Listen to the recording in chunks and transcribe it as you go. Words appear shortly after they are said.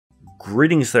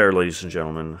Greetings there, ladies and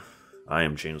gentlemen. I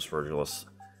am James Virgilus,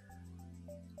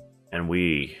 and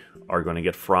we are going to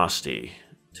get frosty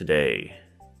today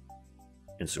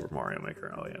in Super Mario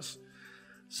Maker. Oh, yes.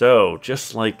 So,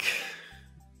 just like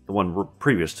the one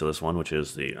previous to this one, which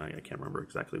is the... I can't remember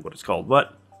exactly what it's called,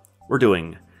 but we're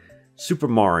doing Super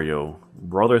Mario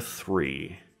Brother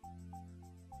 3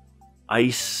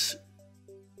 Ice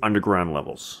Underground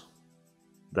levels.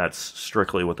 That's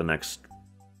strictly what the next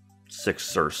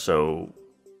 6 or so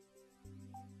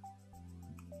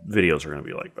videos are going to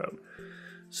be like about.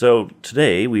 So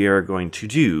today we are going to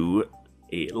do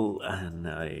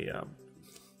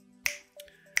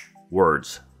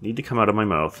words need to come out of my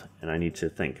mouth and I need to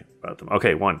think about them.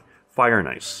 Okay, one, Fire and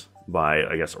Ice by,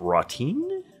 I guess,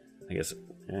 Rotine? I guess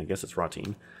it's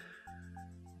Rotine.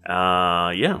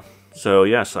 Yeah. So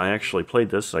yes, I actually played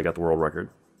this. I got the world record.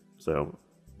 So,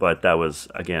 but that was,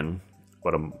 again,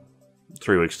 about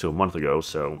 3 weeks to a month ago,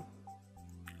 so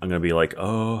I'm going to be like,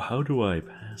 oh, how do I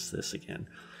pass this again?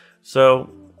 So,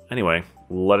 anyway,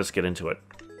 let us get into it.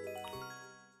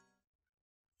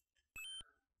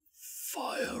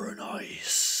 Fire and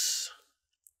Ice.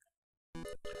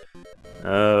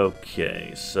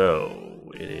 Okay,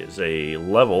 so it is a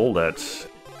level that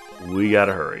we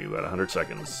gotta hurry. We got 100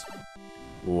 seconds.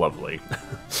 Lovely.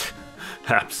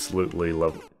 Absolutely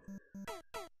lovely.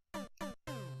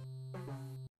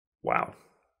 Wow.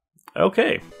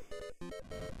 Okay.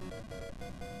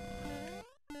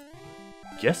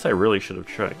 Guess I really should have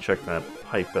checked that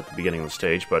pipe at the beginning of the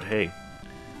stage, but hey.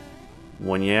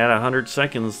 When you add 100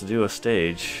 seconds to do a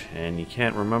stage, and you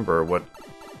can't remember what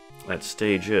that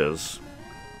stage is,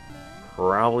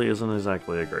 probably isn't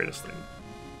exactly the greatest thing.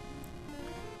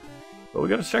 But we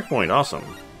got a checkpoint, awesome.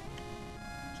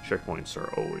 Checkpoints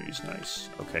are always nice.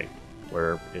 Okay,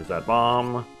 where is that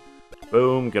bomb?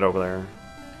 Boom, get over there.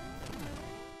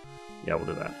 Yeah, we'll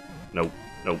do that. Nope,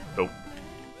 nope, nope.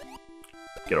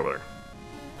 Get over there.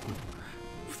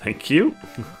 Thank you.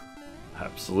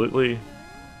 Absolutely.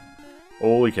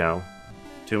 Holy cow.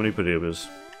 Too many Padoobas.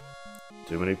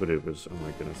 Too many Padoobas. Oh my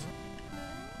goodness.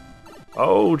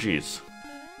 Oh, jeez.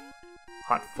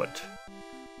 Hotfoot.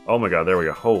 Oh my god, there we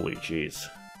go. Holy jeez.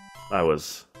 That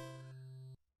was...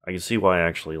 I can see why I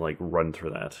actually, like, run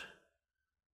through that.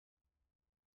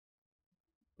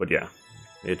 But yeah.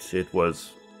 It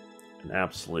was an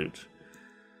absolute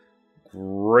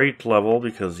great level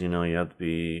because, you know, you have to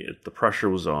be... the pressure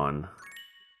was on.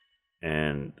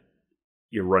 And...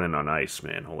 you're running on ice,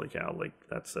 man. Holy cow. Like,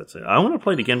 that's it. I want to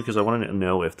play it again because I want to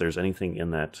know if there's anything in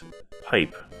that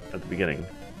pipe at the beginning.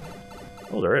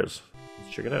 Oh, there is.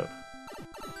 Let's check it out.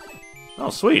 Oh,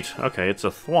 sweet. Okay, it's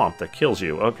a thwomp that kills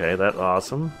you. Okay, that's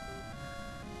awesome.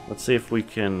 Let's see if we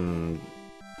can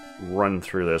run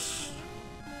through this.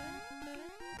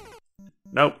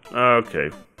 Nope. Okay.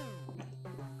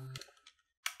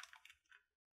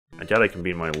 I doubt I can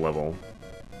beat my level.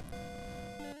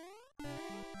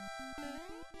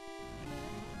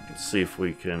 Let's see if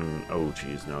we can... oh,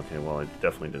 geez, no, okay, well, I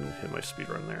definitely didn't hit my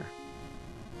speedrun there.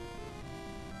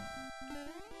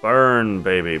 Burn,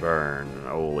 baby, burn.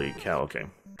 Holy cow, okay.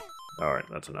 Alright,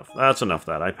 that's enough. That's enough of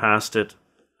that. I passed it.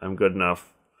 I'm good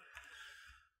enough.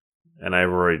 And I've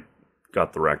already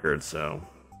got the record, so...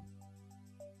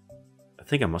 I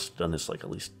think I must have done this, like, at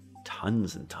least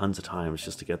tons and tons of times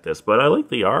just to get this. But I like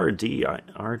the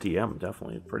RDM,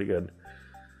 definitely. Pretty good.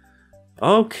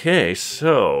 Okay,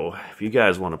 so if you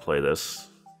guys want to play this,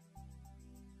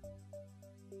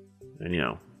 and you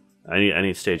know,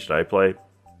 any stage that I play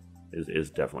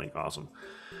is definitely awesome.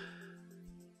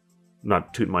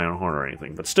 Not tooting my own horn or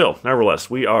anything, but still, nevertheless,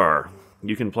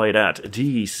 you can play it at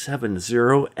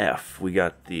D70F. We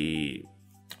got the,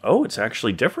 oh, it's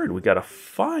actually different. We got a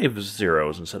 5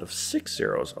 zeros instead of 6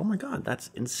 zeros. Oh my god, that's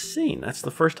insane. That's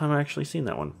the first time I've actually seen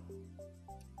that one.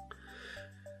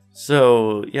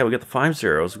 So, yeah, we got the 5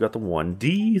 zeros, we got the 1,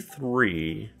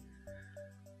 D3,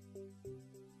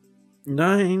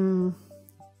 9,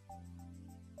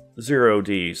 0,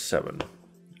 D7,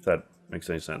 if that makes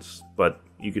any sense. But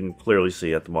you can clearly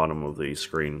see at the bottom of the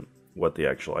screen what the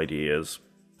actual ID is.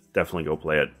 Definitely go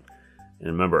play it. And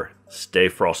remember, stay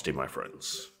frosty, my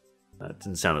friends. That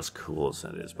didn't sound as cool as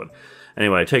that is, but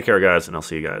anyway, take care, guys, and I'll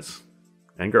see you guys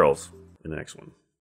and girls in the next one.